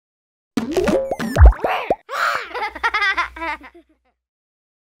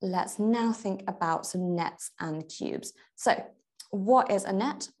let's now think about some nets and cubes. So what is a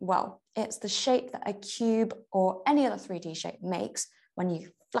net? Well, it's the shape that a cube or any other 3D shape makes when you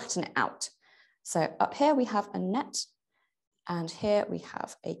flatten it out. So up here we have a net, and here we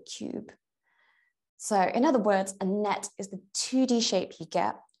have a cube. So in other words, a net is the 2D shape you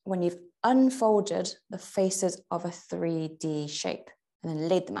get when you've unfolded the faces of a 3D shape and then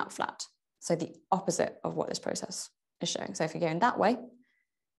laid them out flat. So the opposite of what this process is showing. So if you're going that way,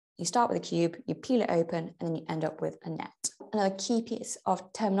 you start with a cube, you peel it open, and then you end up with a net. Another key piece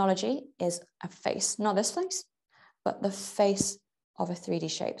of terminology is a face, not this face, but the face of a 3D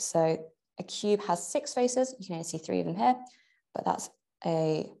shape. So a cube has 6 faces. You can only see 3 of them here, but that's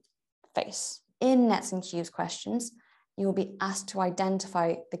a face. In nets and cubes questions, you will be asked to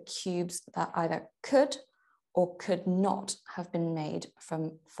identify the cubes that either could or could not have been made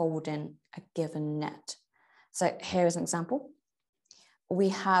from folding a given net. So here is an example. We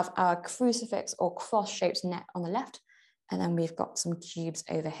have our crucifix or cross-shaped net on the left, and then we've got some cubes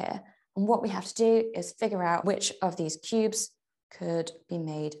over here. And what we have to do is figure out which of these cubes could be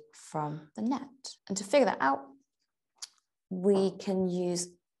made from the net. And to figure that out, we can use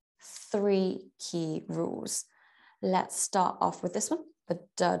 3 key rules. Let's start off with this one, the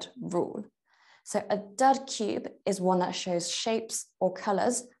Dud Rule. So a dud cube is one that shows shapes or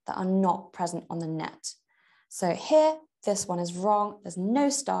colors that are not present on the net. So here, this one is wrong. There's no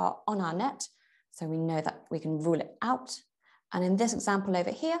star on our net, so we know that we can rule it out. And in this example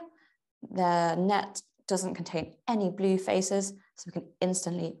over here, the net doesn't contain any blue faces, so we can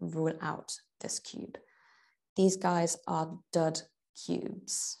instantly rule out this cube. These guys are dud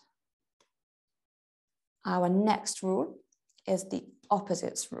cubes. Our next rule is the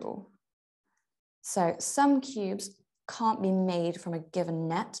opposites rule. So some cubes can't be made from a given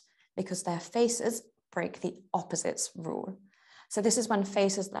net because their faces break the opposites rule. So this is when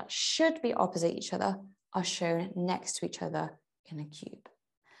faces that should be opposite each other are shown next to each other in a cube.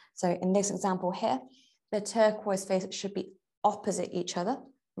 So in this example here, the turquoise faces should be opposite each other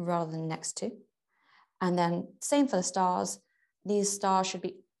rather than next to. And then same for the stars. These stars should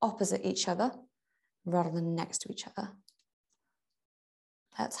be opposite each other rather than next to each other.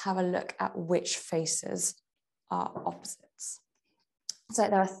 Let's have a look at which faces are opposites. So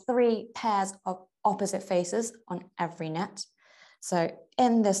there are 3 pairs of opposite faces on every net. So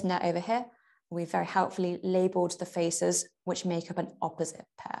in this net over here, we very helpfully labeled the faces which make up an opposite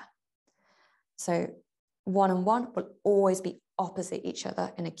pair. So 1 and 1 will always be opposite each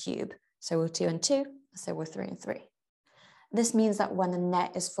other in a cube. So we're 2 and 2, so we're 3 and 3. This means that when the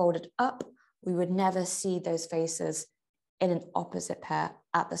net is folded up, we would never see those faces in an opposite pair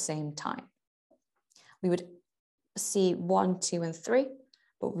at the same time. We would see 1, 2, and 3,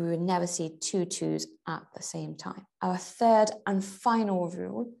 but we would never see 2 2s at the same time. Our third and final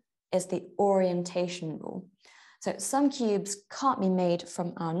rule is the orientation rule. So some cubes can't be made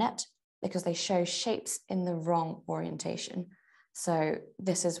from our net because they show shapes in the wrong orientation. So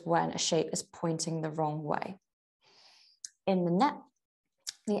this is when a shape is pointing the wrong way. In the net,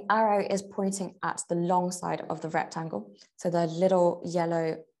 the arrow is pointing at the long side of the rectangle. So the little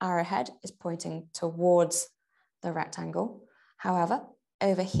yellow arrowhead is pointing towards the rectangle. However,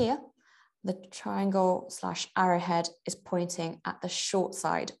 over here, the triangle / arrowhead is pointing at the short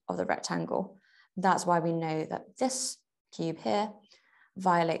side of the rectangle. That's why we know that this cube here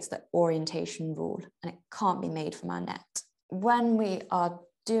violates the orientation rule and it can't be made from our net. When we are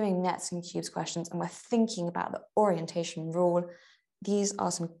doing nets and cubes questions and we're thinking about the orientation rule, these are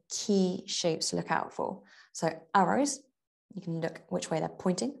some key shapes to look out for. So arrows, you can look which way they're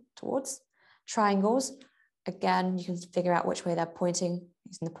pointing towards. Triangles, again, you can figure out which way they're pointing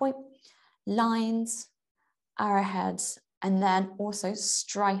using the point. Lines, arrowheads, and then also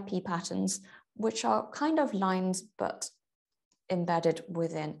stripy patterns, which are kind of lines, but embedded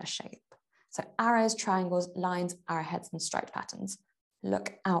within a shape. So arrows, triangles, lines, arrowheads, and striped patterns.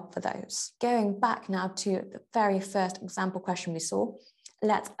 Look out for those. Going back now to the very first example question we saw,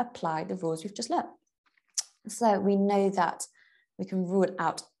 let's apply the rules we've just learned. So we know that we can rule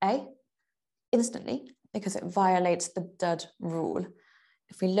out A instantly because it violates the Dud rule.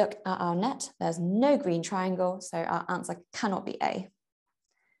 If we look at our net, there's no green triangle, so our answer cannot be A.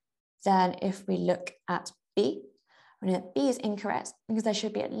 Then if we look at B, we know that B is incorrect because there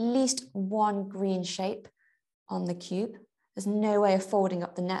should be at least 1 green shape on the cube. There's no way of folding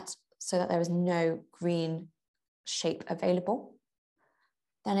up the net so that there is no green shape available.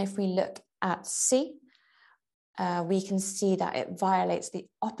 Then if we look at C, we can see that it violates the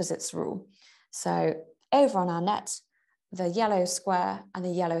opposites rule. So over on our net, the yellow square and the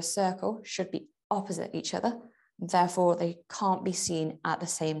yellow circle should be opposite each other. Therefore, they can't be seen at the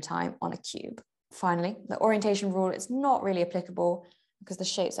same time on a cube. Finally, the orientation rule is not really applicable because the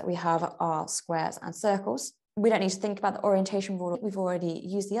shapes that we have are squares and circles. We don't need to think about the orientation rule. We've already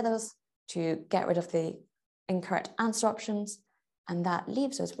used the others to get rid of the incorrect answer options. And that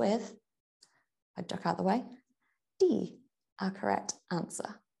leaves us with, I duck out the way, D, our correct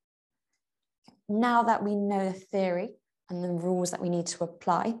answer. Now that we know the theory and the rules that we need to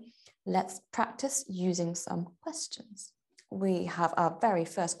apply, let's practice using some questions. We have our very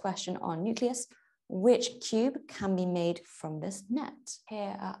first question on nucleus. Which cube can be made from this net?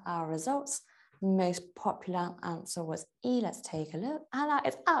 Here are our results. The most popular answer was E. Let's take a look. And that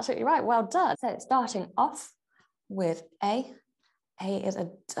is absolutely right. Well done. So starting off with A. A is a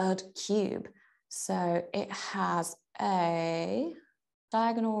Dud cube. So it has a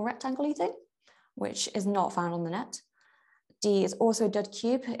diagonal rectangle thing, which is not found on the net. D is also a Dud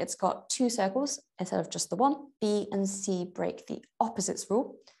cube. It's got two circles instead of just the one. B and C break the opposites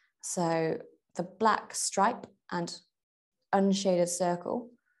rule. So the black stripe and unshaded circle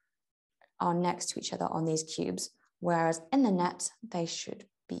are next to each other on these cubes, whereas in the net, they should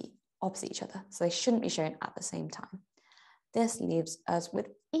be opposite each other. So they shouldn't be shown at the same time. This leaves us with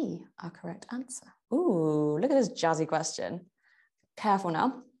E, our correct answer. Ooh, look at this jazzy question. Careful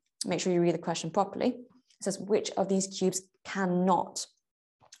now, make sure you read the question properly. It says, which of these cubes cannot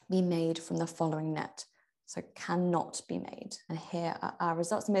be made from the following net? So cannot be made. And here are our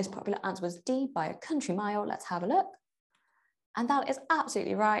results. The most popular answer was D by a country mile. Let's have a look. And that is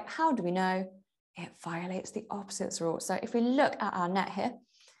absolutely right. How do we know? It violates the opposites rule. So if we look at our net here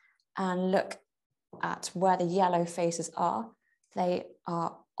and look at where the yellow faces are, they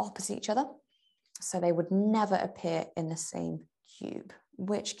are opposite each other. So they would never appear in the same cube.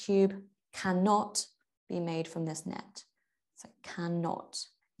 Which cube cannot be made from this net? So cannot.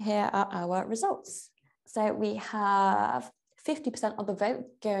 Here are our results. So we have 50% of the vote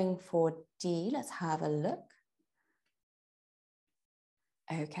going for D. Let's have a look.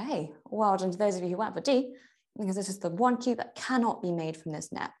 Okay, well done to those of you who went for D, because this is the one cube that cannot be made from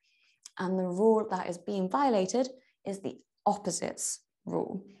this net. And the rule that is being violated is the opposites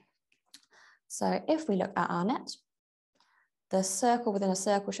rule. So if we look at our net, the circle within a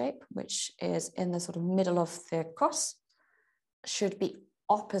circle shape, which is in the sort of middle of the cross, should be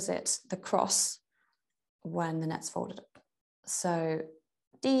opposite the cross when the net's folded up. So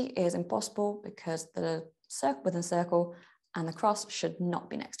D is impossible because the circle within a circle and the cross should not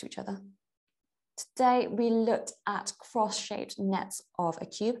be next to each other. Today, we looked at cross-shaped nets of a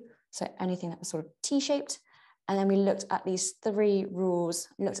cube, so anything that was sort of T-shaped, and then we looked at these three rules.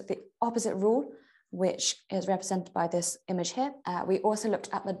 We looked at the opposite rule, which is represented by this image here. We also looked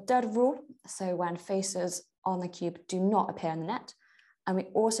at the Dud rule, so when faces on the cube do not appear in the net. And we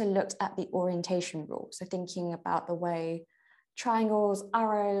also looked at the orientation rule, so thinking about the way triangles,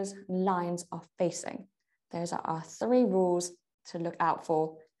 arrows, lines are facing. Those are our three rules to look out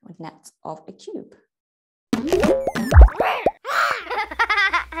for with nets of a cube.